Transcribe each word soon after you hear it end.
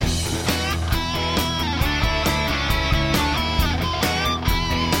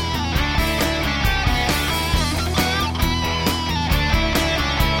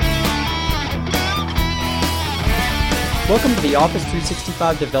Welcome to the Office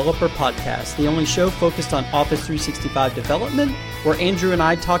 365 Developer Podcast, the only show focused on Office 365 development, where Andrew and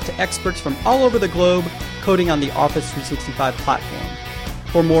I talk to experts from all over the globe coding on the Office 365 platform.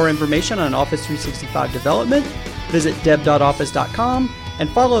 For more information on Office 365 development, visit dev.office.com and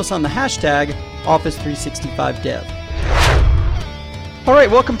follow us on the hashtag Office365Dev. All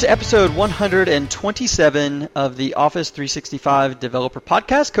right, welcome to episode 127 of the Office 365 Developer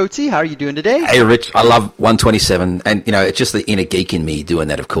Podcast. Coatsy, how are you doing today? Hey, Rich, I love 127, and you know it's just the inner geek in me doing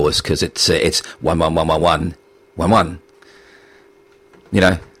that, of course, because it's 1111111. You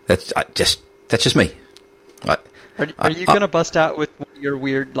know, that's just me. Are you going to bust out with your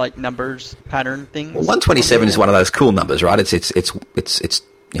weird like numbers pattern things? Well, 127 is one of those cool numbers, right? It's you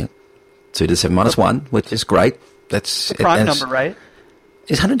know, 2 to the 7 minus 1, which is great. That's a prime number, right?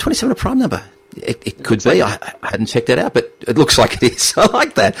 Is 127 a prime number? It could be. I hadn't checked that out, but it looks like it is. I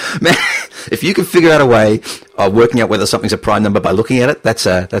like that. Man, if you can figure out a way of working out whether something's a prime number by looking at it, that's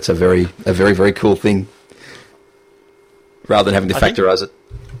a very, very cool thing, rather than having to factorize it.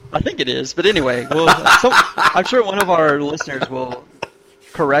 I think it is. But anyway, I'm sure one of our listeners will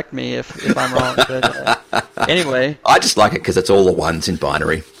correct me if I'm wrong. But anyway. I just like it because it's all the ones in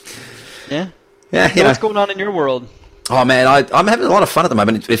binary. Yeah? Yeah. So what's going on in your world? Oh man, I'm having a lot of fun at the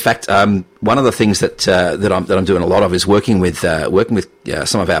moment. In fact, one of the things that I'm doing a lot of is working with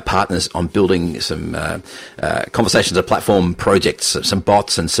some of our partners on building some conversations of platform projects, some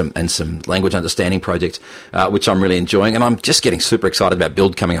bots and some language understanding projects, which I'm really enjoying, and I'm just getting super excited about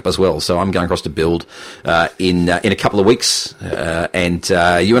Build coming up as well. So I'm going across to Build in a couple of weeks, and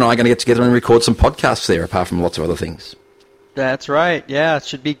you and I are going to get together and record some podcasts there, apart from lots of other things. That's right. Yeah, it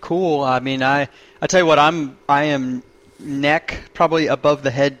should be cool. I mean, I tell you what, I am neck probably above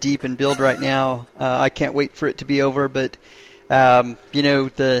the head deep in Build right now. I can't wait for it to be over, but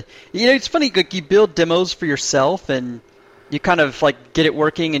it's funny, like you build demos for yourself and you kind of like get it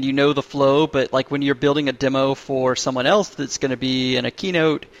working and you know the flow, but like when you're building a demo for someone else that's going to be in a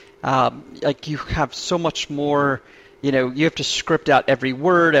keynote, like you have so much more. You know, you have to script out every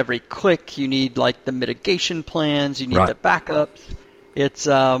word, every click. You need like the mitigation plans. You need the backups. It's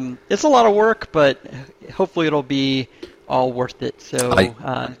a lot of work, but hopefully it'll be all worth it. So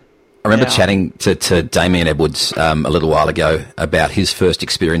I remember chatting to Damien Edwards a little while ago about his first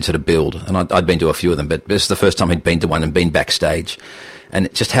experience at a Build, and I'd been to a few of them, but this is the first time he'd been to one and been backstage,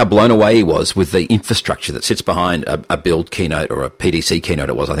 and just how blown away he was with the infrastructure that sits behind a Build keynote or a PDC keynote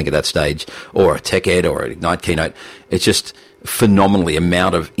it was, I think, at that stage, or a TechEd or an Ignite keynote. It's just phenomenally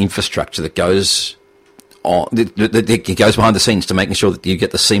amount of infrastructure that goes on, it goes behind the scenes to making sure that you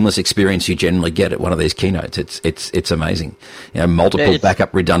get the seamless experience you generally get at one of these keynotes. It's amazing. You know, multiple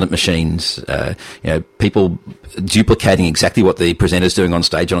backup redundant machines, people duplicating exactly what the presenter's doing on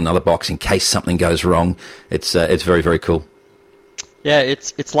stage on another box in case something goes wrong. It's very, very cool. Yeah,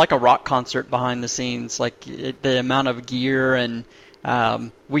 it's like a rock concert behind the scenes, like the amount of gear, and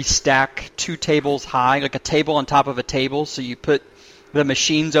we stack 2 tables high, like a table on top of a table, so you put the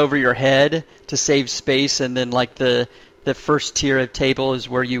machines over your head to save space, and then like the first tier of table is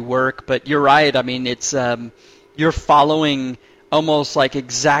where you work. But you're right, I mean, it's you're following almost like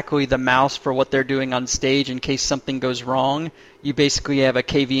exactly the mouse for what they're doing on stage in case something goes wrong. You basically have a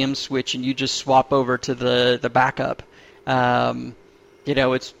KVM switch and you just swap over to the backup. You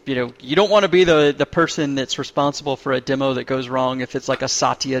don't want to be the person that's responsible for a demo that goes wrong if it's like a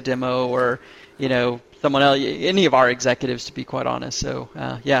Satya demo or, someone else, any of our executives, to be quite honest. So,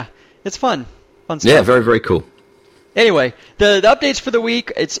 it's fun. Fun stuff. Yeah, very, very cool. Anyway, the updates for the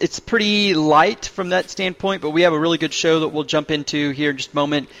week, it's pretty light from that standpoint, but we have a really good show that we'll jump into here in just a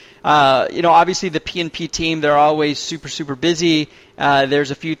moment. Obviously the PNP team, they're always super, super busy.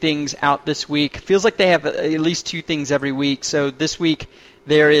 There's a few things out this week. Feels like they have at least 2 things every week. So this week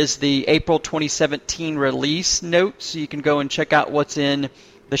there is the April 2017 release note, so you can go and check out what's in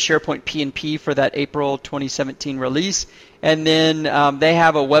the SharePoint PNP for that April 2017 release. And then they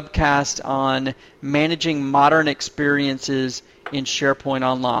have a webcast on managing modern experiences in SharePoint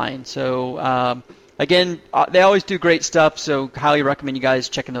Online. So, again, they always do great stuff, so highly recommend you guys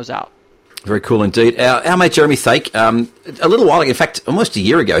checking those out. Very cool indeed. Our mate Jeremy Thake, a little while ago, in fact, almost a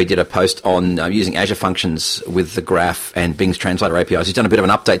year ago, he did a post on using Azure Functions with the Graph and Bing's Translator APIs. He's done a bit of an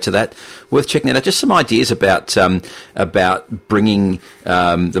update to that. Worth checking it out. Just some ideas about bringing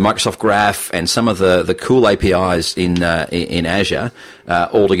the Microsoft Graph and some of the cool APIs in Azure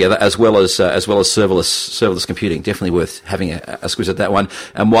all together, as well as serverless computing. Definitely worth having a squiz at that one.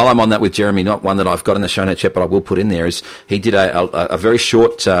 And while I'm on that with Jeremy, not one that I've got in the show notes yet, but I will put in there, is he did a very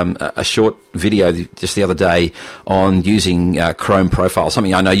short short video just the other day on using Chrome Profiles,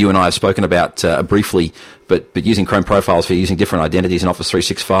 something I know you and I have spoken about briefly, but using Chrome Profiles for using different identities in Office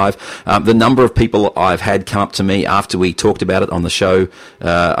 365. The number of people I've had come up to me after we talked about it on the show,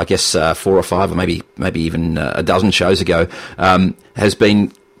 I guess 4 or 5 or maybe even a dozen shows ago, has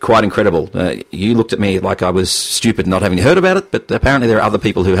been quite incredible. You looked at me like I was stupid not having heard about it, but apparently there are other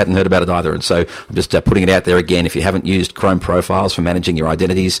people who hadn't heard about it either. And so I'm just putting it out there again. If you haven't used Chrome Profiles for managing your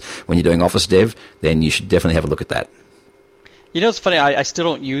identities when you're doing Office Dev, then you should definitely have a look at that. You know, it's funny. I still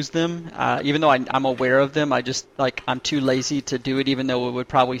don't use them, even though I'm aware of them. I'm too lazy to do it, even though it would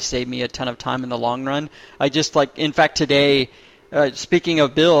probably save me a ton of time in the long run. In fact, today, speaking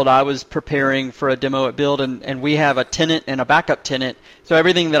of Build, I was preparing for a demo at Build, and we have a tenant and a backup tenant. So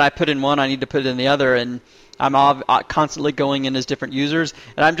everything that I put in one, I need to put in the other, and I'm constantly going in as different users.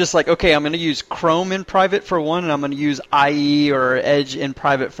 And I'm just like, okay, I'm going to use Chrome in private for one, and I'm going to use IE or Edge in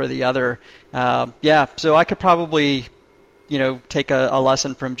private for the other. So I could probably, take a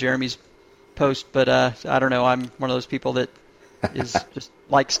lesson from Jeremy's post, but I don't know. I'm one of those people that is just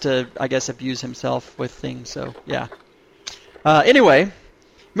likes to, I guess, abuse himself with things. So, yeah. Anyway,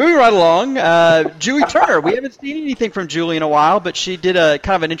 moving right along, Julie Turner. We haven't seen anything from Julie in a while, but she did a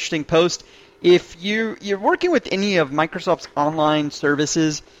kind of an interesting post. If you're working with any of Microsoft's online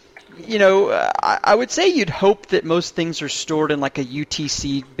services, I would say you'd hope that most things are stored in like a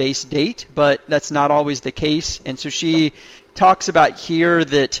UTC-based date, but that's not always the case. And so she talks about here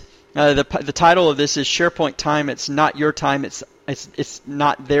that the title of this is SharePoint Time. It's not your time. It's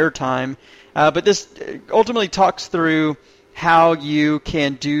not their time. But this ultimately talks through how you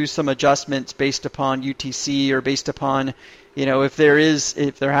can do some adjustments based upon UTC or based upon, if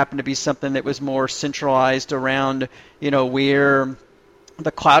there happened to be something that was more centralized around, where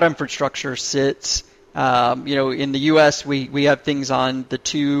the cloud infrastructure sits. In the U.S. we have things on the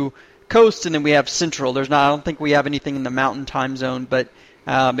 2 coasts, and then we have central. I don't think we have anything in the mountain time zone, but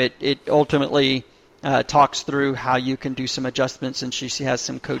it ultimately talks through how you can do some adjustments, and she has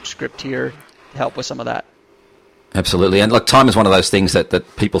some code script here to help with some of that. Absolutely, and look, time is one of those things that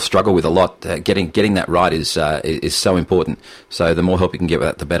people struggle with a lot. Getting that right is so important. So the more help you can get with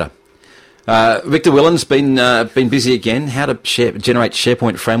that, the better. Victor Willen's been busy again. How to generate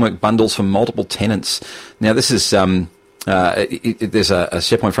SharePoint framework bundles from multiple tenants. Now this is there's a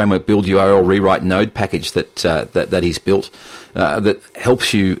SharePoint framework build URL rewrite node package that he's built that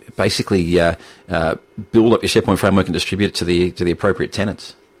helps you basically build up your SharePoint framework and distribute it to the appropriate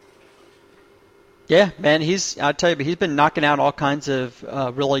tenants. Yeah, man, I'll tell you, but he's been knocking out all kinds of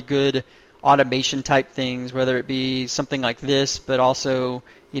really good automation type things, whether it be something like this, but also,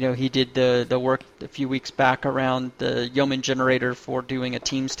 he did the work a few weeks back around the Yeoman generator for doing a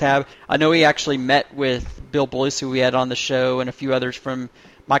Teams tab. I know he actually met with Bill Bliss, who we had on the show, and a few others from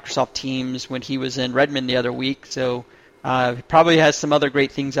Microsoft Teams when he was in Redmond the other week. So he probably has some other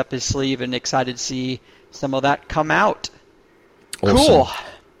great things up his sleeve, and excited to see some of that come out. Awesome. Cool.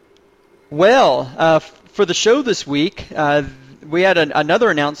 Well, for the show this week, we had another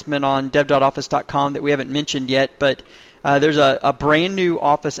announcement on dev.office.com that we haven't mentioned yet, but there's a brand new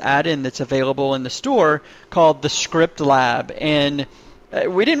Office add-in that's available in the store called the Script Lab. And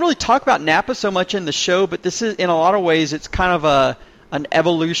we didn't really talk about Napa so much in the show, but this is, in a lot of ways, it's kind of an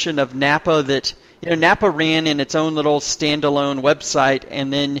evolution of Napa that, Napa ran in its own little standalone website,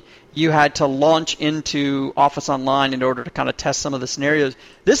 and then you had to launch into Office Online in order to kind of test some of the scenarios.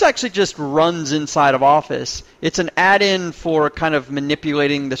 This actually just runs inside of Office. It's an add-in for kind of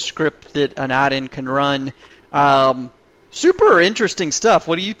manipulating the script that an add-in can run. Super interesting stuff.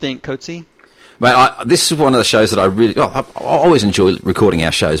 What do you think, Coatsy? Well, this is one of the shows that I always enjoy recording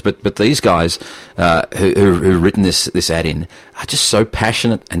our shows, but these guys who've written this add-in are just so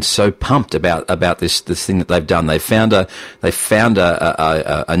passionate and so pumped about this thing that they've done. They found a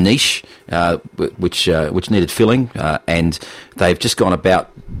niche which needed filling, and they've just gone about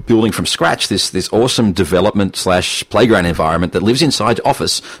building from scratch this awesome development / playground environment that lives inside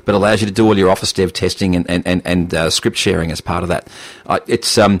Office but allows you to do all your Office dev testing and script sharing as part of that.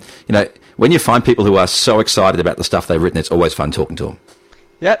 It's when you find people who are so excited about the stuff they've written, it's always fun talking to them.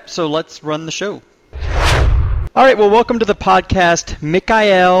 Yep, so let's run the show. All right, well, welcome to the podcast,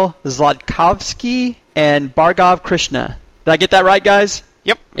 Mikhail Zlatkovsky and Bhargav Krishna. Did I get that right, guys?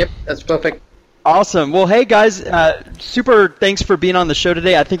 Yep, that's perfect. Awesome. Well, hey, guys, super thanks for being on the show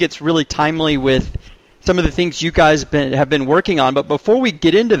today. I think it's really timely with some of the things you guys have been working on. But before we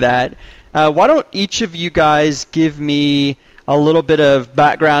get into that, why don't each of you guys give me a little bit of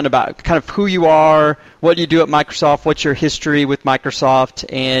background about kind of who you are, what you do at Microsoft, what's your history with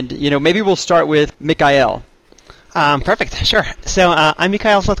Microsoft, and maybe we'll start with Mikhail. Perfect, sure. So I'm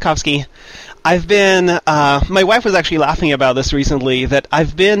Mikhail Slatkovsky. I've been, my wife was actually laughing about this recently, that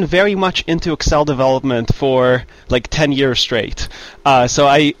I've been very much into Excel development for like 10 years straight. So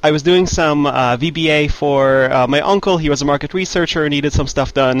I was doing some VBA for my uncle. He was a market researcher, needed some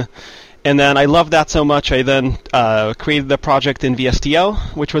stuff done. And then I loved that so much, I then created the project in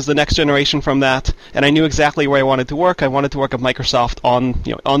VSTO, which was the next generation from that. And I knew exactly where I wanted to work. I wanted to work at Microsoft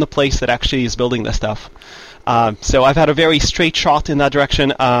on the place that actually is building this stuff. So I've had a very straight shot in that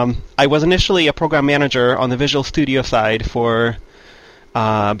direction. I was initially a program manager on the Visual Studio side for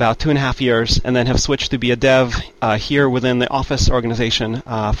about 2.5 years, and then have switched to be a dev here within the Office organization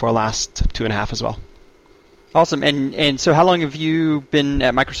for the last 2.5 as well. Awesome. And so how long have you been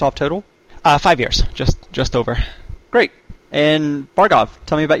at Microsoft total? 5 years, just over. Great. And Bhargav,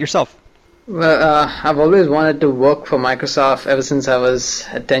 tell me about yourself. Well, I've always wanted to work for Microsoft ever since I was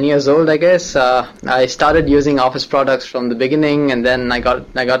 10 years old, I guess. I started using Office products from the beginning, and then I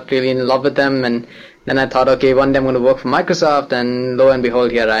got really in love with them, and then I thought, okay, one day I'm going to work for Microsoft, and lo and behold,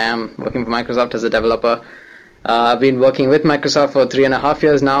 here I am working for Microsoft as a developer. I've been working with Microsoft for 3.5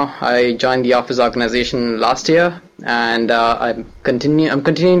 years now. I joined the Office organization last year, and I'm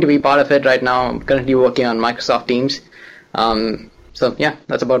continuing to be part of it right now. I'm currently working on Microsoft Teams. So yeah,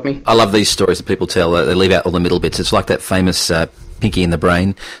 that's about me. I love these stories that people tell. They leave out all the middle bits. It's like that famous Pinky in the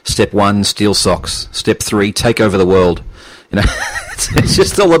Brain. Step 1, steal socks. Step 3, take over the world. It's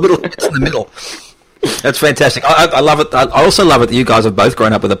just all the little bits in the middle. That's fantastic. I love it. I also love it that you guys have both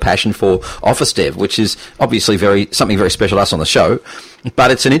grown up with a passion for Office dev, which is obviously something very special to us on the show.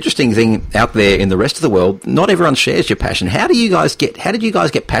 But it's an interesting thing out there in the rest of the world. Not everyone shares your passion. How did you guys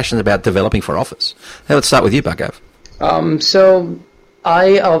get passionate about developing for Office? Let's start with you, Bhargav. So I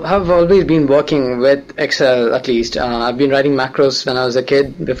have always been working with Excel, at least. I've been writing macros when I was a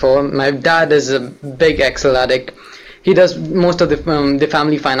kid before. My dad is a big Excel addict. He does most of the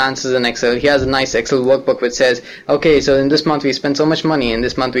family finances in Excel. He has a nice Excel workbook which says, okay, so in this month we spent so much money, in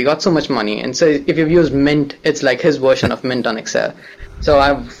this month we got so much money. And so if you've used Mint, it's like his version of Mint on Excel. So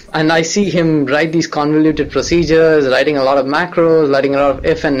I see him write these convoluted procedures, writing a lot of macros, writing a lot of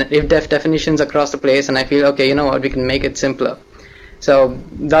if-def definitions across the place, and I feel, okay, you know what, we can make it simpler. So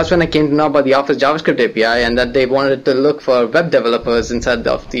that's when I came to know about the Office JavaScript API, and that they wanted to look for web developers instead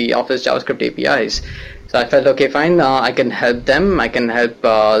of the Office JavaScript APIs. So I felt, okay, fine, I can help them. I can help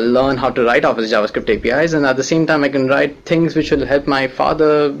learn how to write Office JavaScript APIs, and at the same time I can write things which will help my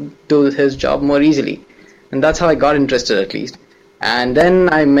father do his job more easily. And that's how I got interested, at least. And then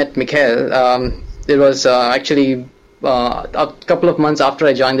I met Mikhail. It was actually a couple of months after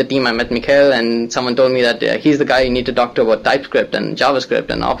I joined the team, I met Mikhail, and someone told me that he's the guy you need to talk to about TypeScript and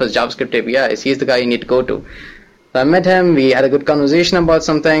JavaScript and Office JavaScript APIs. He's the guy you need to go to. So I met him, we had a good conversation about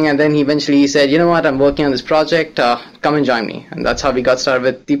something, and then he eventually said, you know what, I'm working on this project, come and join me. And that's how we got started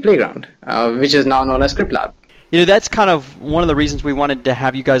with the Playground, which is now known as ScriptLab. That's kind of one of the reasons we wanted to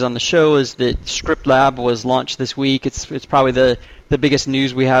have you guys on the show, is that ScriptLab was launched this week. It's probably the biggest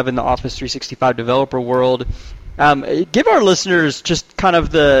news we have in the Office 365 developer world. Give our listeners just kind of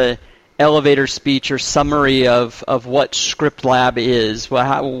the elevator speech or summary of what ScriptLab is.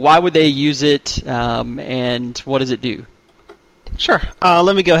 Why would they use it, and what does it do? Sure.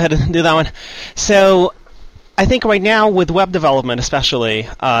 Let me go ahead and do that one. So I think right now with web development especially,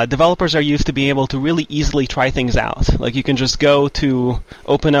 developers are used to being able to really easily try things out. Like you can just go to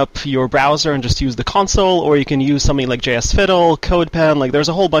open up your browser and just use the console, or you can use something like JS Fiddle, CodePen. Like there's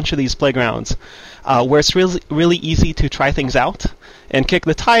a whole bunch of these playgrounds where it's really, really easy to try things out and kick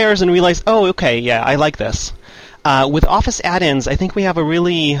the tires and realize, oh, okay, yeah, I like this. With Office add-ins, I think we have a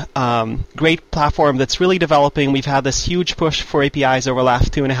really great platform that's really developing. We've had this huge push for APIs over the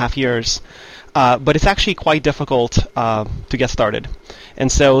last 2.5 years. But it's actually quite difficult to get started.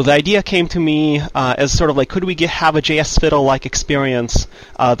 And so the idea came to me as sort of like, could we have a JS Fiddle-like experience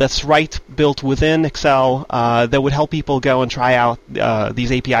that's built within Excel that would help people go and try out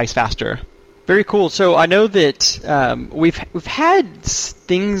these APIs faster? Very cool. So I know that we've had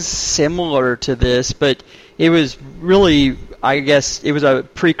things similar to this, but it was really, I guess, it was a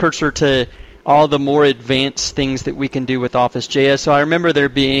precursor to all the more advanced things that we can do with Office.js. So I remember there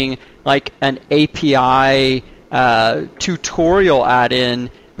being like an API tutorial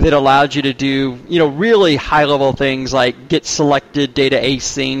add-in that allowed you to do, really high-level things like get selected data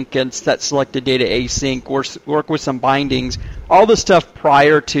async and set selected data async, or work with some bindings. All the stuff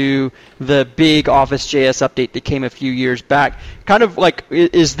prior to the big Office.js update that came a few years back. Kind of like,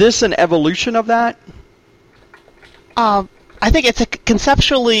 is this an evolution of that? I think it's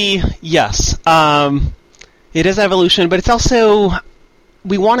conceptually, yes. It is evolution, but it's also,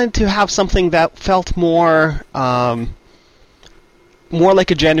 we wanted to have something that felt more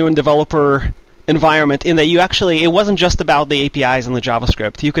like a genuine developer environment, in that it wasn't just about the APIs and the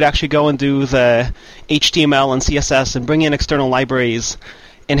JavaScript. You could actually go and do the HTML and CSS and bring in external libraries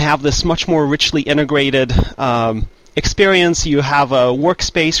and have this much more richly integrated experience. You have a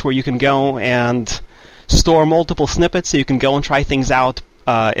workspace where you can go and store multiple snippets, so you can go and try things out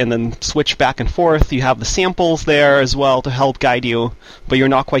and then switch back and forth. You have the samples there as well to help guide you, but you're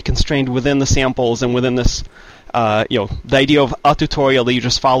not quite constrained within the samples and within this the idea of a tutorial that you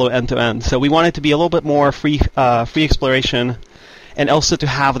just follow end to end. So we want it to be a little bit more free exploration, and also to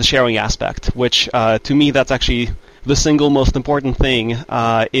have the sharing aspect, which to me that's actually the single most important thing.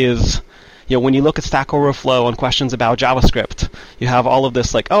 Is when you look at Stack Overflow and questions about JavaScript, you have all of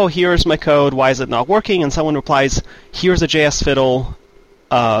this like, oh, here's my code, why is it not working? And someone replies, here's a JS fiddle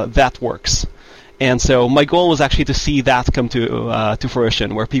that works. And so my goal was actually to see that come to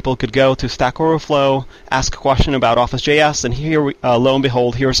fruition, where people could go to Stack Overflow, ask a question about Office.js, and here, lo and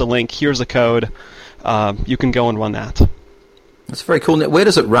behold, here's a link, here's a code. You can go and run that. That's very cool. Now, where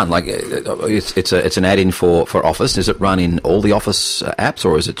does it run? Like, it's an add-in for Office. Does it run in all the Office apps,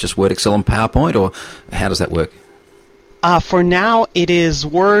 or is it just Word, Excel, and PowerPoint, or how does that work? For now, it is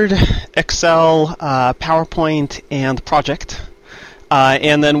Word, Excel, PowerPoint, and Project.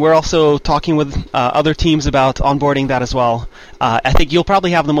 And then we're also talking with other teams about onboarding that as well. I think you'll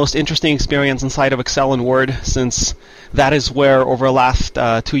probably have the most interesting experience inside of Excel and Word, since that is where, over the last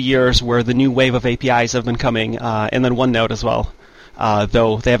 2 years, where the new wave of APIs have been coming, and then OneNote as well,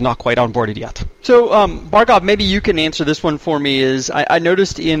 though they have not quite onboarded yet. So, Bhargav, maybe you can answer this one for me. I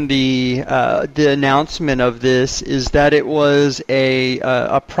noticed in the announcement of this is that it was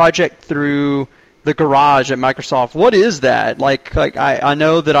a project through the Garage at Microsoft. What is that? Like I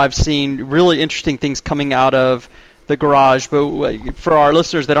know that I've seen really interesting things coming out of the Garage, but for our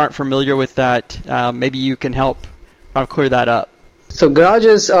listeners that aren't familiar with that, maybe you can help clear that up. So Garage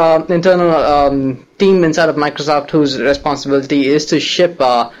is internal team inside of Microsoft whose responsibility is to ship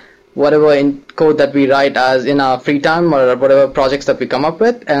whatever in code that we write as in our free time, or whatever projects that we come up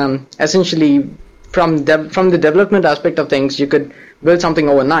with. Essentially, from the development aspect of things, you could build something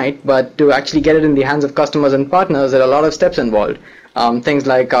overnight, but to actually get it in the hands of customers and partners, there are a lot of steps involved. Things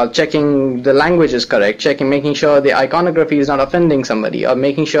like checking the language is correct, making sure the iconography is not offending somebody, or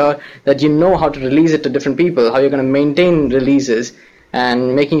making sure that you know how to release it to different people, how you're going to maintain releases,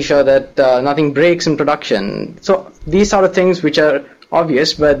 and making sure that nothing breaks in production. So these sort of things which are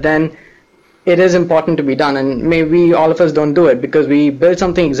obvious, but then it is important to be done, and maybe all of us don't do it because we build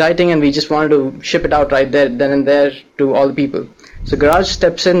something exciting and we just wanted to ship it out right there, then and there to all the people. So Garage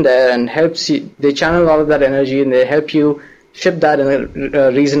steps in there and helps you. They channel all of that energy and they help you ship that in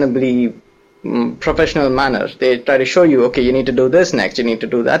a reasonably professional manner. They try to show you, okay, you need to do this next, you need to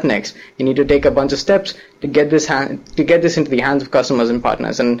do that next, you need to take a bunch of steps to get this into the hands of customers and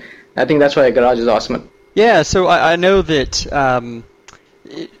partners. And I think that's why Garage is awesome. Yeah, so I know that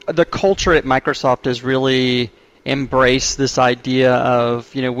the culture at Microsoft has really embraced this idea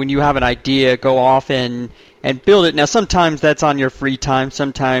of, when you have an idea, go off and build it. Now, sometimes that's on your free time.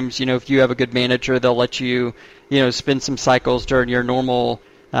 Sometimes, if you have a good manager, they'll let you, spend some cycles during your normal,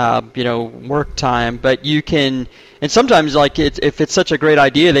 work time. But you can, and sometimes, if it's such a great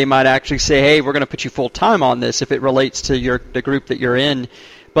idea, they might actually say, hey, we're going to put you full time on this if it relates to the group that you're in.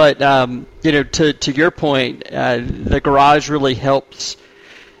 But, to your point, the Garage really helps,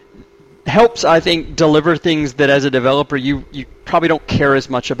 I think, deliver things that as a developer you probably don't care as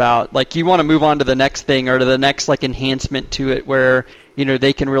much about. Like, you want to move on to the next thing or to the next enhancement to it where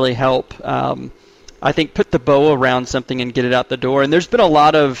they can really help I think put the bow around something and get it out the door. And there's been a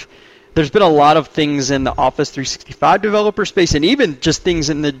lot of things in the Office 365 developer space, and even just things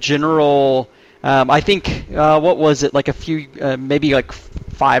in the general I think what was it, a few maybe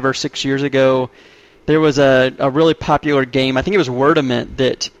 5 or 6 years ago, there was a really popular game, I think it was Wordament,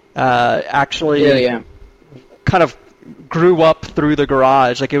 that actually kind of grew up through the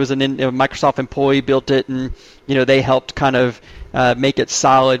Garage. It was a Microsoft employee built it, and they helped kind of make it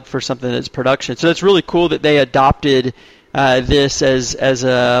solid for something that's production. So it's really cool that they adopted this as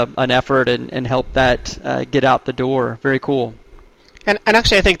an effort and helped that get out the door. Very cool. And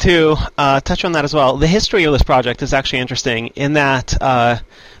actually, I think to touch on that as well, the history of this project is actually interesting in that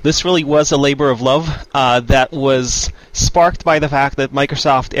this really was a labor of love that was sparked by the fact that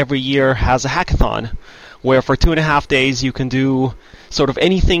Microsoft every year has a hackathon where for 2.5 days you can do sort of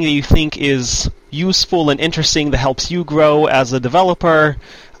anything that you think is useful and interesting that helps you grow as a developer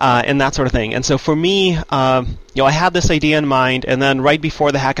and that sort of thing. And so for me, I had this idea in mind, and then right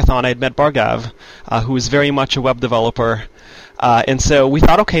before the hackathon I had met Bhargav, who is very much a web developer. And so we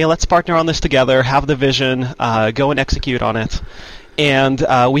thought, okay, let's partner on this together, have the vision, go and execute on it. And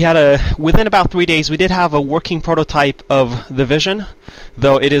we had within about 3 days, we did have a working prototype of the vision,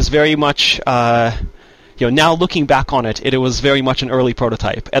 though it is very much, now looking back on it, it was very much an early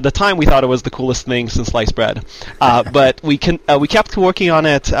prototype. At the time, we thought it was the coolest thing since sliced bread. But we kept working on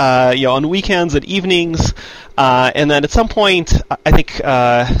it, on weekends and evenings. And then at some point, I think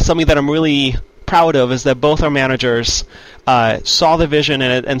something that I'm really proud of is that both our managers saw the vision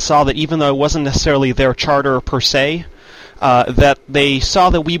in it and saw that even though it wasn't necessarily their charter per se, that they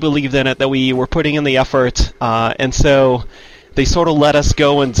saw that we believed in it, that we were putting in the effort, and so they sort of let us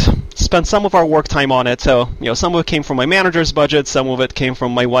go and spend some of our work time on it. So, some of it came from my manager's budget, some of it came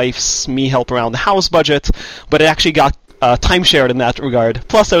from my wife's me help around the house budget, but it actually got time shared in that regard.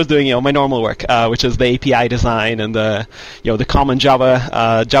 Plus, I was doing my normal work, which is the API design and the common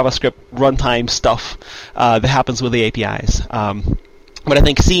JavaScript runtime stuff that happens with the APIs. But I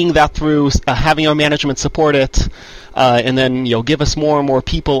think seeing that through, having our management support it, and then give us more and more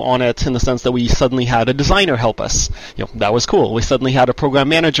people on it, in the sense that we suddenly had a designer help us. That was cool. We suddenly had a program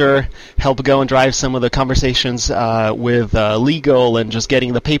manager help go and drive some of the conversations with legal and just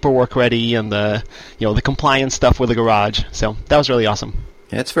getting the paperwork ready and the compliance stuff with the garage. So that was really awesome.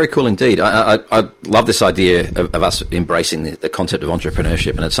 Yeah, it's very cool indeed. I love this idea of us embracing the concept of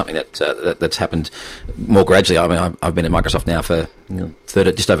entrepreneurship, and it's something that's happened more gradually. I mean, I've been at Microsoft now for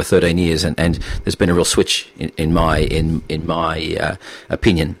just over 13 years, and there's been a real switch in my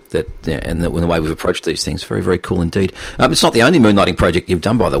opinion and the way we've approached these things. Very, very cool indeed. It's not the only moonlighting project you've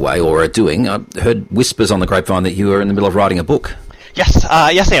done, by the way, or are doing. I've heard whispers on the grapevine that you are in the middle of writing a book. Yes,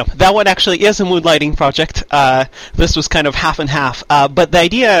 I am. That one actually is a moonlighting project. This was kind of half and half. But the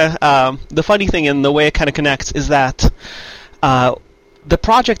idea, the funny thing and the way it kind of connects is that the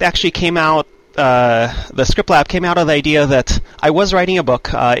project actually came out, the Script Lab came out of the idea that I was writing a book.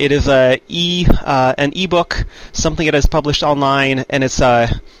 It is an ebook, something that is published online, and it's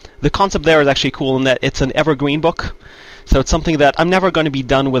the concept there is actually cool in that it's an evergreen book. So it's something that I'm never going to be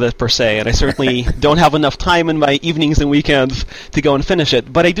done with it per se, and I certainly don't have enough time in my evenings and weekends to go and finish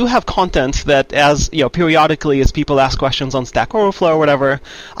it. But I do have content that, as periodically as people ask questions on Stack Overflow or whatever,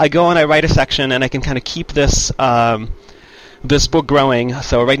 I go and I write a section, and I can kind of keep this this book growing.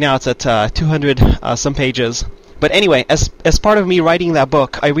 So right now it's at 200 some pages. But anyway, as part of me writing that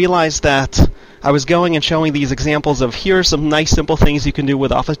book, I realized that I was going and showing these examples of here are some nice simple things you can do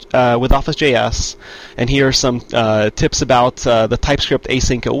with Office.js, and here are some tips about the TypeScript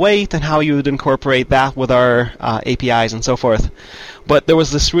async await and how you would incorporate that with our APIs and so forth. But there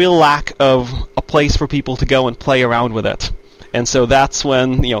was this real lack of a place for people to go and play around with it. And so that's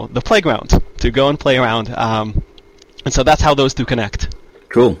when, the playground, to go and play around. And so that's how those two connect.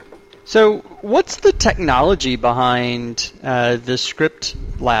 Cool. So what's the technology behind the Script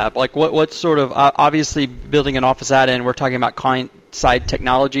Lab? Like what sort of, obviously building an Office add-in, we're talking about client-side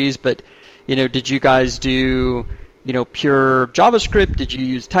technologies, but did you guys do pure JavaScript? Did you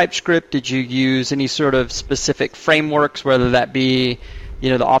use TypeScript? Did you use any sort of specific frameworks, whether that be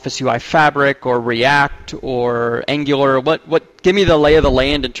the Office UI Fabric or React or Angular? What give me the lay of the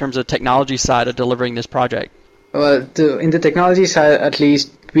land in terms of technology side of delivering this project? Well, in the technology side, at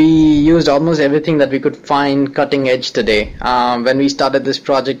least, we used almost everything that we could find cutting edge today. When we started this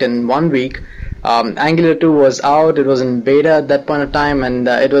project in 1 week, Angular 2 was out. It was in beta at that point of time, and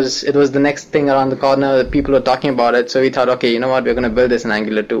it was the next thing around the corner. People were talking about it, so we thought, okay, you know what, we're going to build this in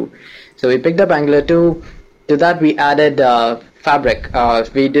Angular 2. So we picked up Angular 2. To that, we added Fabric.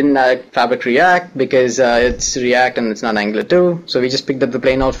 We didn't add Fabric React because it's React and it's not Angular 2. So we just picked up the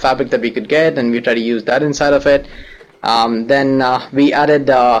plain old Fabric that we could get, and we tried to use that inside of it. Then we added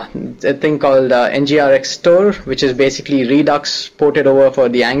a thing called NGRX Store, which is basically Redux ported over for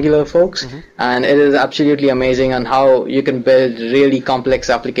the Angular folks. Mm-hmm. And it is absolutely amazing on how you can build really complex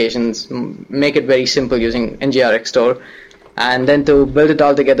applications, make it very simple using NGRX Store. And then to build it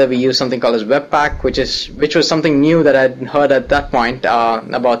all together, we use something called as Webpack, which was something new that I'd heard at that point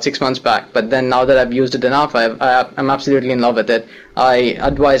about 6 months back. But then now that I've used it enough, I'm absolutely in love with it. I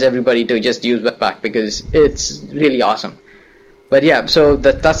advise everybody to just use Webpack because it's really awesome. But yeah, so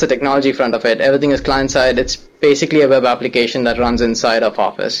that's the technology front of it. Everything is client-side. It's basically a web application that runs inside of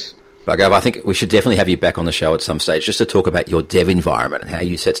Office. Bhargav, I think we should definitely have you back on the show at some stage just to talk about your dev environment and how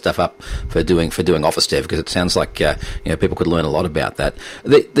you set stuff up for doing Office dev, because it sounds like people could learn a lot about that.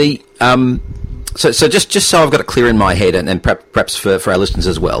 So just so I've got it clear in my head, and perhaps for our listeners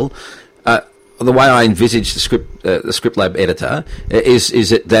as well, the way I envisage the ScriptLab editor is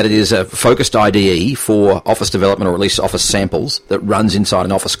that it is a focused IDE for Office development, or at least Office samples, that runs inside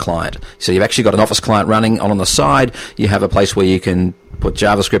an Office client. So you've actually got an Office client running on the side. You have a place where you can put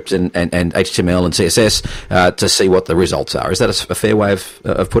JavaScript and HTML and CSS to see what the results are. Is that a fair way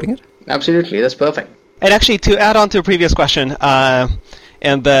of putting it? Absolutely, that's perfect. And actually, to add on to a previous question,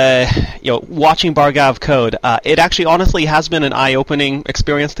 and watching Bhargav code, it actually honestly has been an eye-opening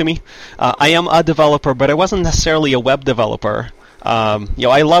experience to me. I am a developer, but I wasn't necessarily a web developer.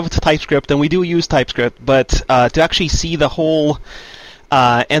 I loved TypeScript, and we do use TypeScript, but to actually see the whole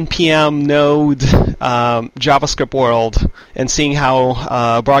NPM Node JavaScript world, and seeing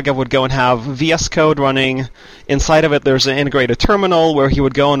how Bhargav would go and have VS Code running. Inside of it, there's an integrated terminal where he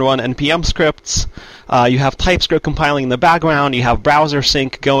would go and run NPM scripts. You have TypeScript compiling in the background. You have browser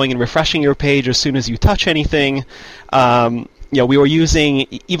sync going and refreshing your page as soon as you touch anything. We were using,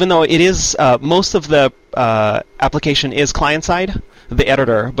 even though it is most of the application is client-side, the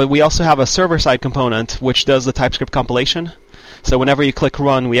editor, but we also have a server-side component which does the TypeScript compilation. So whenever you click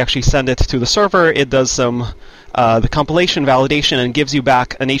run, we actually send it to the server. It does some the compilation validation and gives you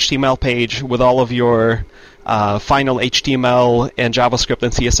back an HTML page with all of your final HTML and JavaScript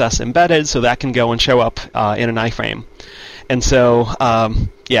and CSS embedded, so that can go and show up in an iframe. And so,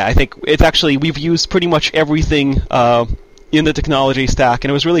 I think it's actually, we've used pretty much everything in the technology stack, and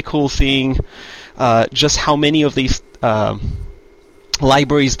it was really cool seeing just how many of these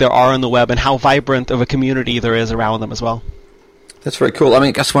libraries there are on the web and how vibrant of a community there is around them as well. That's very cool. I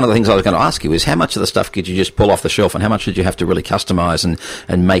mean, that's one of the things I was going to ask you is how much of the stuff could you just pull off the shelf, and how much did you have to really customize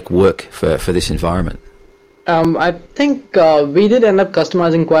and make work for this environment? I think we did end up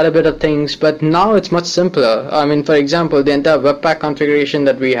customizing quite a bit of things, but now it's much simpler. I mean, for example, the entire Webpack configuration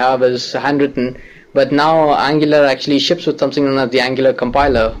that we have is handwritten, but now Angular actually ships with something known as the Angular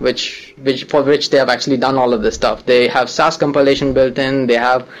compiler, which for which they have actually done all of this stuff. They have Sass compilation built in, they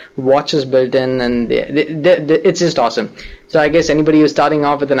have watches built in, and it's just awesome. So I guess anybody who's starting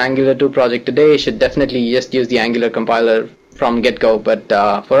off with an Angular 2 project today should definitely just use the Angular compiler from get-go, but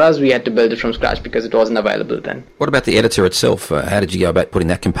for us, we had to build it from scratch because it wasn't available then. What about the editor itself? How did you go about putting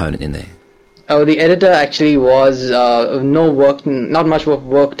that component in there? Oh, the editor actually was not much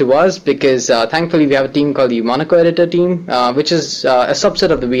work to us, because thankfully we have a team called the Monaco editor team, which is a subset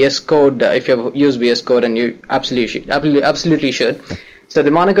of the VS Code. If you have used VS Code, and you absolutely should. So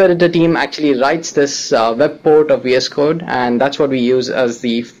the Monaco editor team actually writes this web port of VS Code, and that's what we use as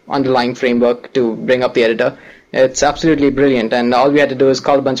the underlying framework to bring up the editor. It's absolutely brilliant, and all we had to do is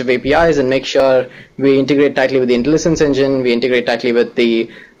call a bunch of APIs and make sure we integrate tightly with the IntelliSense engine, we integrate tightly with the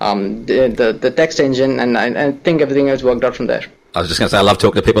text engine, and I think everything else worked out from there. I was just going to say, I love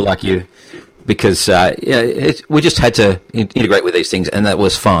talking to people like you, because we just had to integrate with these things, and that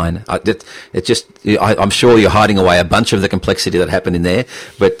was fine. I'm sure you're hiding away a bunch of the complexity that happened in there,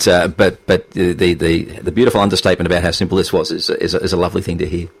 but the beautiful understatement about how simple this was is a lovely thing to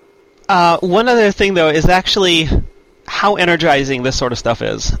hear. One other thing, though, is actually how energizing this sort of stuff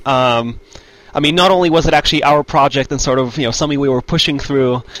is. I mean, not only was it actually our project and sort of, something we were pushing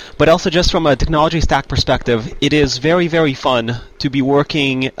through, but also just from a technology stack perspective, it is very, very fun to be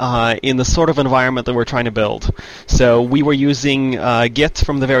working in the sort of environment that we're trying to build. So we were using Git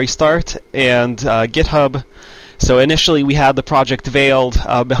from the very start, and GitHub. So initially we had the project veiled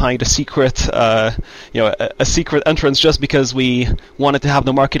behind a secret, a secret entrance, just because we wanted to have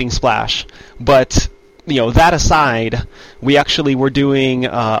the marketing splash. But that aside, we actually were doing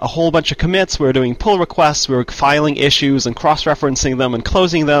a whole bunch of commits. We were doing pull requests. We were filing issues and cross-referencing them and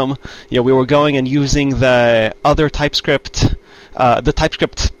closing them. We were going and using the other TypeScript, the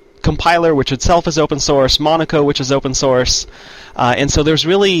TypeScript compiler, which itself is open source, Monaco, which is open source. And so there's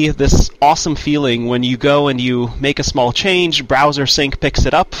really this awesome feeling when you go and you make a small change, browser sync picks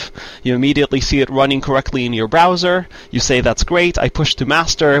it up, you immediately see it running correctly in your browser, you say that's great, I push to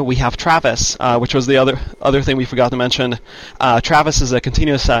master. We have Travis, which was the other thing we forgot to mention. Travis is a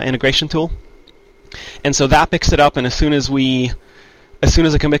continuous integration tool. And so that picks it up, and as soon as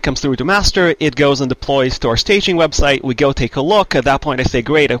a commit comes through to master, it goes and deploys to our staging website. We go take a look. At that point, I say,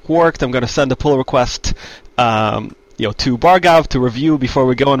 great, it worked. I'm going to send a pull request to Bhargav to review before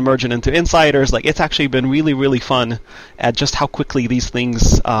we go and merge it into Insiders. It's actually been really, really fun at just how quickly these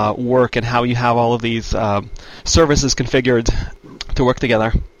things work and how you have all of these services configured to work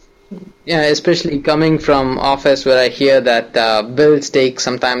together. Yeah, especially coming from Office, where I hear that builds take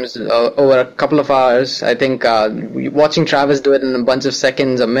sometimes over a couple of hours. I think watching Travis do it in a bunch of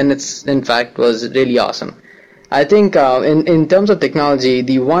seconds or minutes, in fact, was really awesome. I think in terms of technology,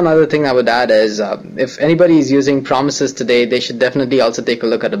 the one other thing I would add is if anybody is using Promises today, they should definitely also take a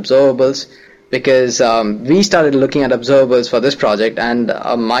look at observables. because we started looking at observables for this project, and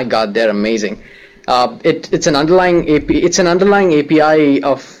my God, they're amazing. It's an underlying API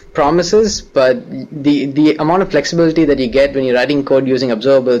of promises, but the amount of flexibility that you get when you're writing code using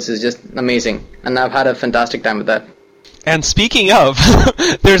observables is just amazing, and I've had a fantastic time with that. And speaking of,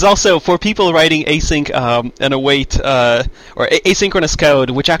 there's also, for people writing async and await or asynchronous code,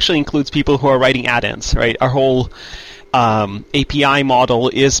 which actually includes people who are writing add-ins, right? Our whole API model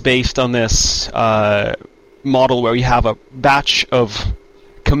is based on this model where you have a batch of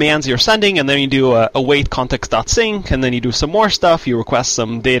commands you're sending, and then you do await context.sync, and then you do some more stuff, you request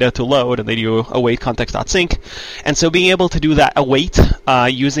some data to load, and then you await context.sync. And so being able to do that await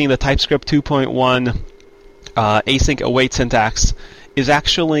using the TypeScript 2.1 async await syntax is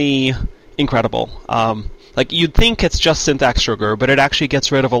actually incredible. Like, you'd think it's just syntax sugar, but it actually gets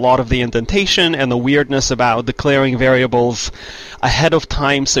rid of a lot of the indentation and the weirdness about declaring variables ahead of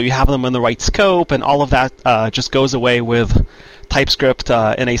time so you have them in the right scope, and all of that just goes away with TypeScript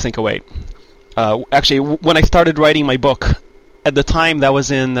and async await. Actually, when I started writing my book, at the time that was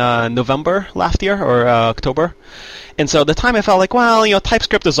in November last year, or October, and so at the time I felt like, well,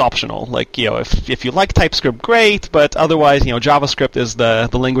 TypeScript is optional. Like, if you like TypeScript, great, but otherwise, JavaScript is the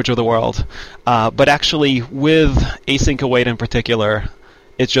language of the world. But actually, with async await in particular,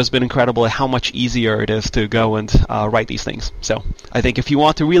 it's just been incredible how much easier it is to go and write these things. So I think if you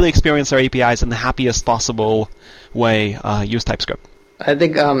want to really experience our APIs in the happiest possible way, use TypeScript. I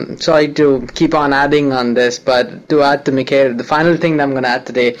think, sorry to keep on adding on this, but to add to Mikhail, the final thing that I'm going to add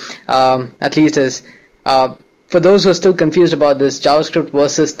today, at least is, for those who are still confused about this JavaScript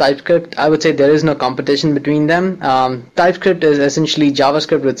versus TypeScript, I would say there is no competition between them. TypeScript is essentially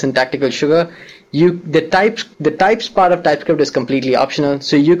JavaScript with syntactical sugar. The types part of TypeScript is completely optional,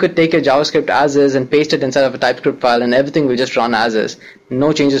 so you could take your JavaScript as is and paste it inside of a TypeScript file, and everything will just run as is.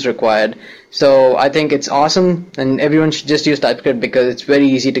 No changes required. So I think it's awesome, and everyone should just use TypeScript because it's very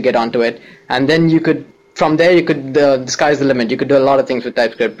easy to get onto it. And then from there, the sky's the limit. You could do a lot of things with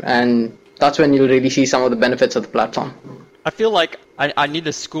TypeScript, and that's when you'll really see some of the benefits of the platform. I feel like I need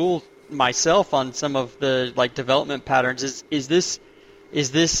to school myself on some of the development patterns. Is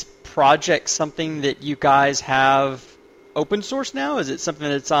this project something that you guys have open source now? Is it something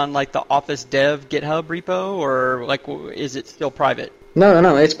that's on the Office Dev GitHub repo, or is it still private?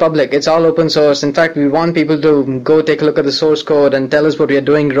 No, it's public. It's all open source. In fact, we want people to go take a look at the source code and tell us what we are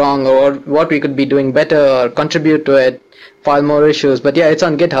doing wrong or what we could be doing better or contribute to it, file more issues. But yeah, it's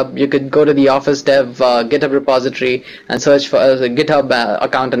on GitHub. You could go to the Office Dev GitHub repository and search for a GitHub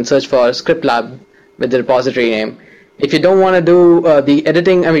account and search for ScriptLab with the repository name. If you don't want to do the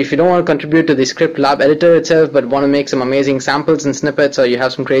editing, if you don't want to contribute to the ScriptLab editor itself, but want to make some amazing samples and snippets, or you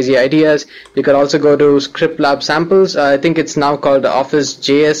have some crazy ideas, you could also go to ScriptLab samples. I think it's now called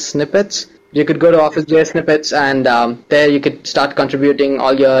Office.js snippets. You could go to Office.js snippets, and there you could start contributing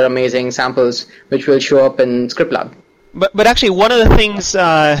all your amazing samples, which will show up in ScriptLab. But actually, one of the things,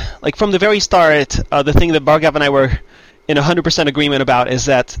 from the very start, the thing that Bhargav and I were in 100% agreement about is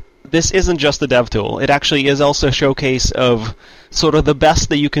that this isn't just a dev tool. It actually is also a showcase of sort of the best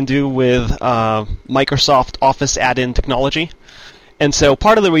that you can do with Microsoft Office add-in technology. And so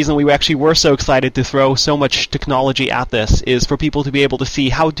part of the reason we actually were so excited to throw so much technology at this is for people to be able to see,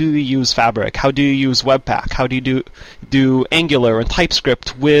 how do you use Fabric? How do you use Webpack? How do you do Angular and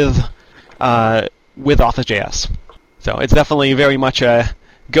TypeScript with Office.js? So it's definitely very much a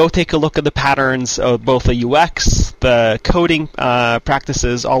go take a look at the patterns of both the UX, the coding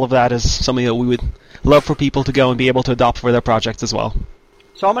practices. All of that is something that we would love for people to go and be able to adopt for their projects as well.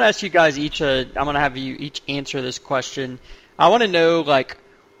 So I'm going to ask you guys each, I'm going to have you each answer this question. I want to know,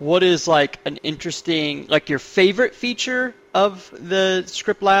 what is, an interesting, your favorite feature of the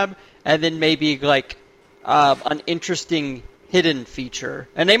ScriptLab, and then maybe, an interesting hidden feature.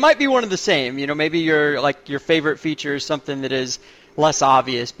 And they might be one and the same. Maybe your favorite feature is something that is less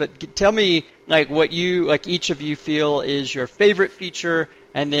obvious, but tell me what you each of you feel is your favorite feature,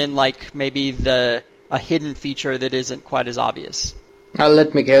 and then maybe a hidden feature that isn't quite as obvious. I'll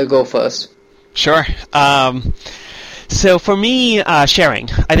let Mikhail go first. Sure. So for me, sharing.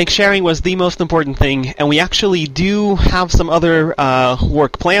 I think sharing was the most important thing, and we actually do have some other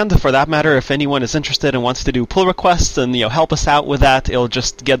work planned. For that matter, if anyone is interested and wants to do pull requests and help us out with that, it'll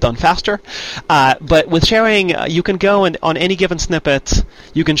just get done faster. But with sharing, you can go and on any given snippet,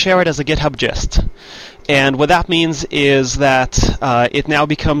 you can share it as a GitHub gist. And what that means is that it now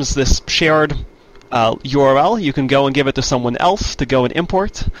becomes this shared URL. You can go and give it to someone else to go and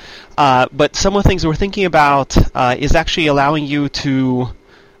import. But some of the things we're thinking about is actually allowing you to,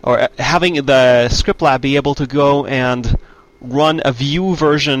 or having the ScriptLab be able to go and run a view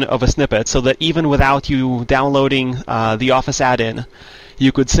version of a snippet so that even without you downloading the Office add-in,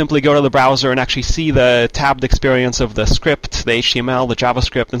 you could simply go to the browser and actually see the tabbed experience of the script, the HTML, the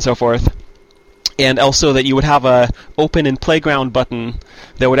JavaScript, and so forth. And also that you would have a Open in Playground button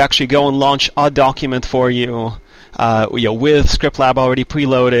that would actually go and launch a document for you, with Scriptlab already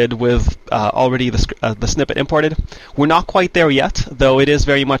preloaded, with already the snippet imported. We're not quite there yet, though it is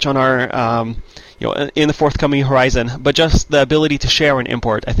very much on our in the forthcoming horizon. But just the ability to share and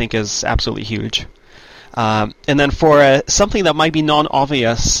import, I think, is absolutely huge. And then for something that might be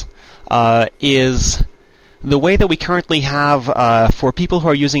non-obvious is the way that we currently have for people who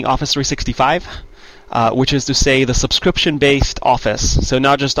are using Office 365, which is to say the subscription-based Office. So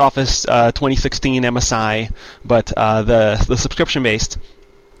not just Office 2016 MSI, but the subscription-based.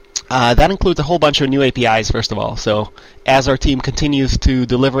 That includes a whole bunch of new APIs, first of all. So as our team continues to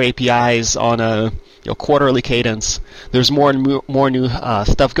deliver APIs on a quarterly cadence, there's more and more new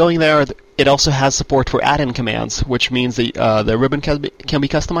stuff going there. It also has support for add-in commands, which means the ribbon can be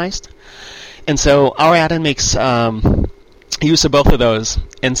customized. And so our add-in makes use of both of those.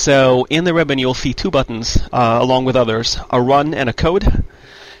 And so in the ribbon, you'll see two buttons, along with others, a run and a code.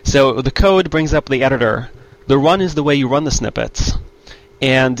 So the code brings up the editor. The run is the way you run the snippets.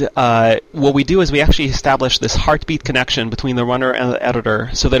 And what we do is we actually establish this heartbeat connection between the runner and the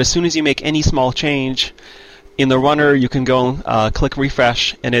editor, so that as soon as you make any small change in the runner, you can go click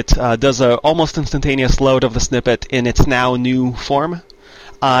refresh, and it does an almost instantaneous load of the snippet in its now new form.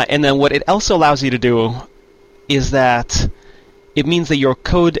 And then what it also allows you to do is that it means that your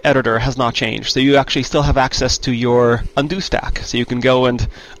code editor has not changed. So you actually still have access to your undo stack. So you can go and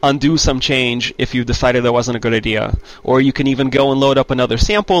undo some change if you decided that wasn't a good idea. Or you can even go and load up another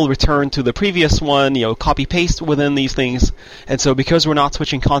sample, return to the previous one, copy-paste within these things. And so because we're not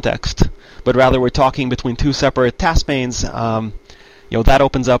switching context, but rather we're talking between two separate task panes, that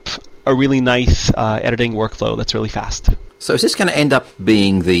opens up a really nice editing workflow that's really fast. So is this going to end up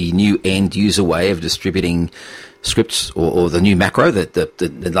being the new end-user way of distributing scripts, or the new macro,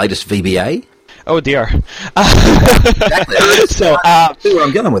 the latest VBA? Oh dear. Exactly. So where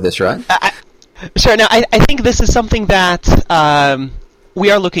I'm going with this, right? Sure. Now, I think this is something that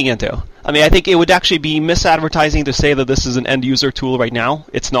we are looking into. I mean, I think it would actually be misadvertising to say that this is an end-user tool right now.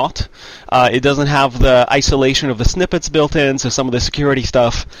 It's not. It doesn't have the isolation of the snippets built in, so some of the security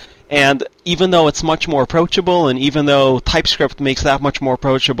stuff. And even though it's much more approachable, and even though TypeScript makes that much more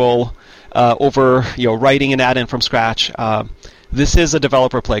approachable over writing an add-in from scratch, this is a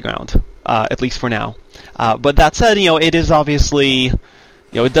developer playground, at least for now. But that said, it is obviously,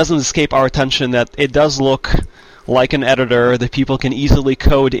 it doesn't escape our attention that it does look like an editor that people can easily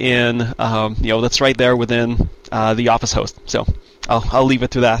code in, that's right there within the Office host. So I'll leave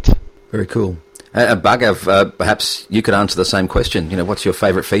it to that. Very cool. Bhargav, perhaps you could answer the same question. What's your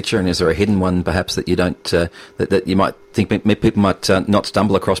favourite feature, and is there a hidden one perhaps that you don't that you might think people might not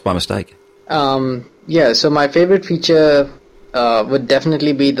stumble across by mistake? So my favorite feature would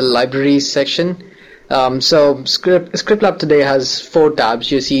definitely be the libraries section. So Scriptlab today has 4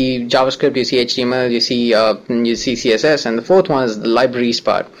 tabs. You see JavaScript, you see HTML, you see CSS, and the fourth one is the libraries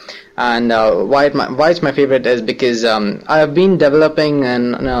part. And why it's my favorite is because I have been developing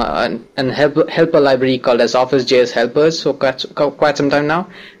an helper library called as Office.js Helpers for quite some time now.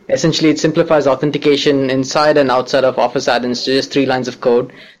 Essentially, it simplifies authentication inside and outside of Office add-ins to just 3 lines of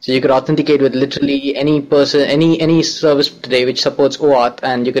code. So you could authenticate with literally any person, any service today which supports OAuth,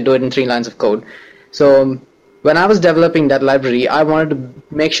 and you could do it in 3 lines of code. So when I was developing that library, I wanted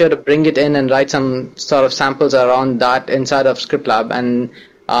to make sure to bring it in and write some sort of samples around that inside of Scriptlab, and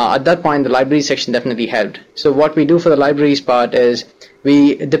at that point, the library section definitely helped. So what we do for the libraries part is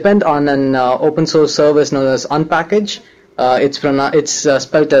we depend on an open source service known as Unpackage. It's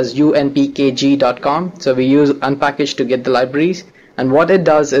spelled as unpkg.com. So we use Unpackage to get the libraries. And what it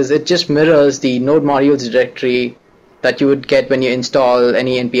does is it just mirrors the node modules directory that you would get when you install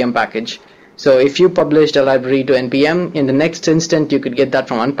any NPM package. So if you published a library to NPM, in the next instant, you could get that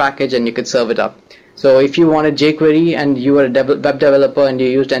from Unpackage and you could serve it up. So if you wanted jQuery and you were a web developer and you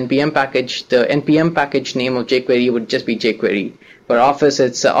used NPM package, the NPM package name of jQuery would just be jQuery. For Office,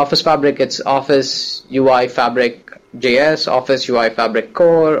 it's Office Fabric, it's Office UI Fabric JS, Office UI Fabric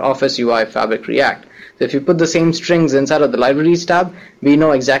Core, Office UI Fabric React. So if you put the same strings inside of the libraries tab, we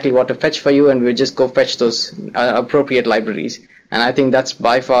know exactly what to fetch for you, and we just go fetch those appropriate libraries. And I think that's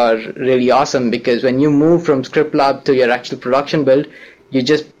by far really awesome, because when you move from Scriptlab to your actual production build, you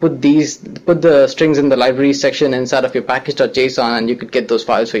just put the strings in the library section inside of your package.json, and you could get those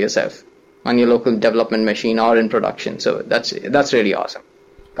files for yourself on your local development machine or in production. So that's really awesome.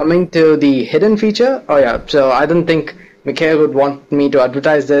 Coming to the hidden feature, so I don't think Mikhail would want me to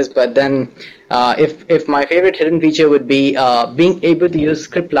advertise this, but then if my favorite hidden feature would be being able to use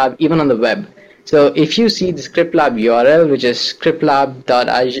ScriptLab even on the web. So if you see the ScriptLab URL, which is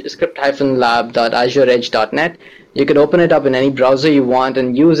script-lab.azureedge.net, you could open it up in any browser you want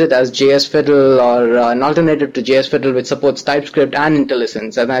and use it as JS Fiddle or an alternative to JS Fiddle, which supports TypeScript and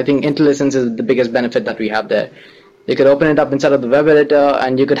IntelliSense. And I think IntelliSense is the biggest benefit that we have there. You could open it up inside of the web editor,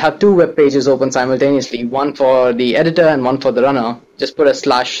 and you could have two web pages open simultaneously, one for the editor and one for the runner. Just put a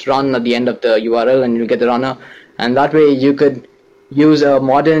 /run at the end of the URL and you'll get the runner. And that way you could use a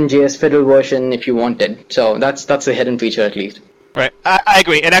modern JS Fiddle version if you wanted. So that's a hidden feature at least. Right, I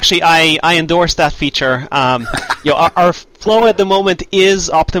agree, and actually, I endorse that feature. Our flow at the moment is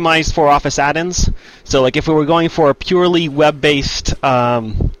optimized for Office add-ins. So, like, if we were going for a purely web-based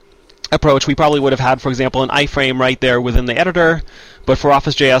approach, we probably would have had, for example, an iframe right there within the editor. But for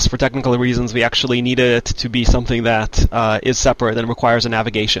Office.js, for technical reasons, we actually needed it to be something that is separate and requires a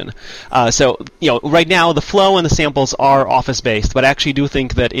navigation. So, right now, the flow and the samples are Office-based, but I actually do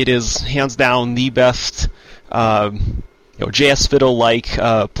think that it is hands down the best JS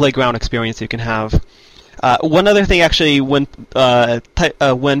Fiddle-like playground experience you can have. One other thing, actually, when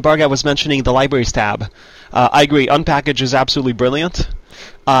Bhargav was mentioning the Libraries tab, I agree, Unpackage is absolutely brilliant.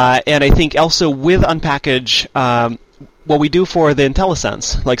 And I think also with Unpackage, what we do for the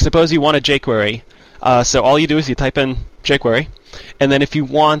IntelliSense, like suppose you want a jQuery, so all you do is you type in jQuery, and then if you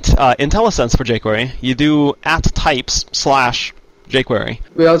want IntelliSense for jQuery, you do @types/jQuery.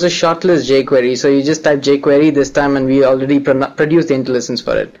 We also shortlist jQuery, so you just type jQuery this time and we already produce the IntelliSense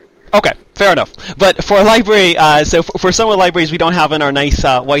for it. Okay, fair enough. But for a library, so for some of the libraries we don't have in our nice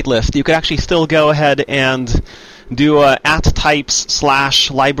whitelist, you could actually still go ahead and do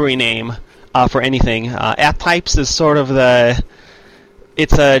 @types/library name for anything. @types is sort of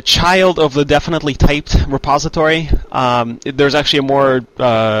it's a child of the definitely typed repository. There's actually a more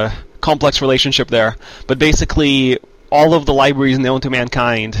complex relationship there, but basically all of the libraries known to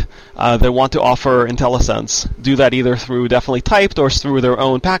mankind that want to offer IntelliSense do that either through definitely typed or through their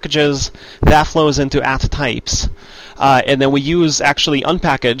own packages. That flows into @types. And then we use actually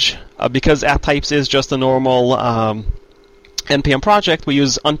Unpackage, because @types is just a normal NPM project. We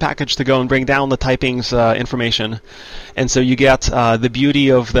use Unpackage to go and bring down the typing's information. And so you get the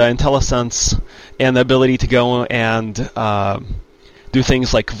beauty of the IntelliSense and the ability to go and do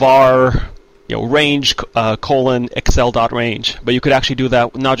things like var, range, :excel.range. But you could actually do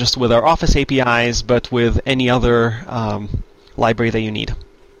that not just with our Office APIs, but with any other library that you need.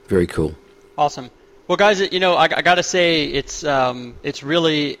 Very cool. Awesome. Well, guys, I got to say it's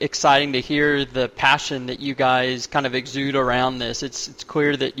really exciting to hear the passion that you guys kind of exude around this. It's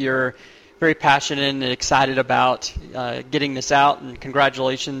clear that you're very passionate and excited about getting this out, and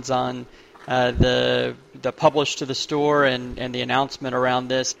congratulations on the publish to the store and the announcement around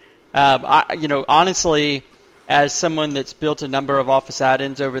this. Honestly, as someone that's built a number of Office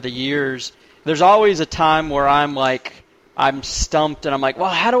add-ins over the years, there's always a time where I'm stumped and I'm like, well,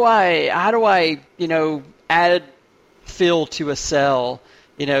 how do I add fill to a cell,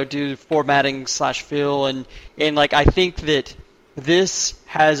 do formatting /fill, and I think that this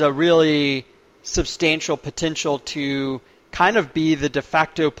has a really substantial potential to kind of be the de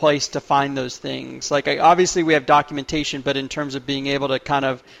facto place to find those things. Obviously we have documentation, but in terms of being able to kind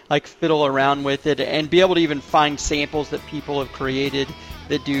of fiddle around with it and be able to even find samples that people have created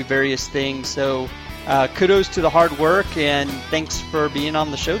that do various things. So kudos to the hard work, and thanks for being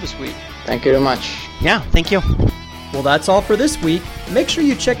on the show this week. Thank you very much. Yeah, thank you. Well, that's all for this week. Make sure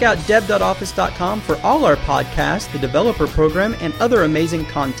you check out dev.office.com for all our podcasts, the developer program, and other amazing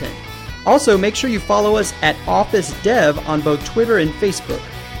content. Also, make sure you follow us at Office Dev on both Twitter and Facebook.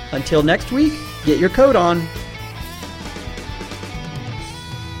 Until next week, get your code on.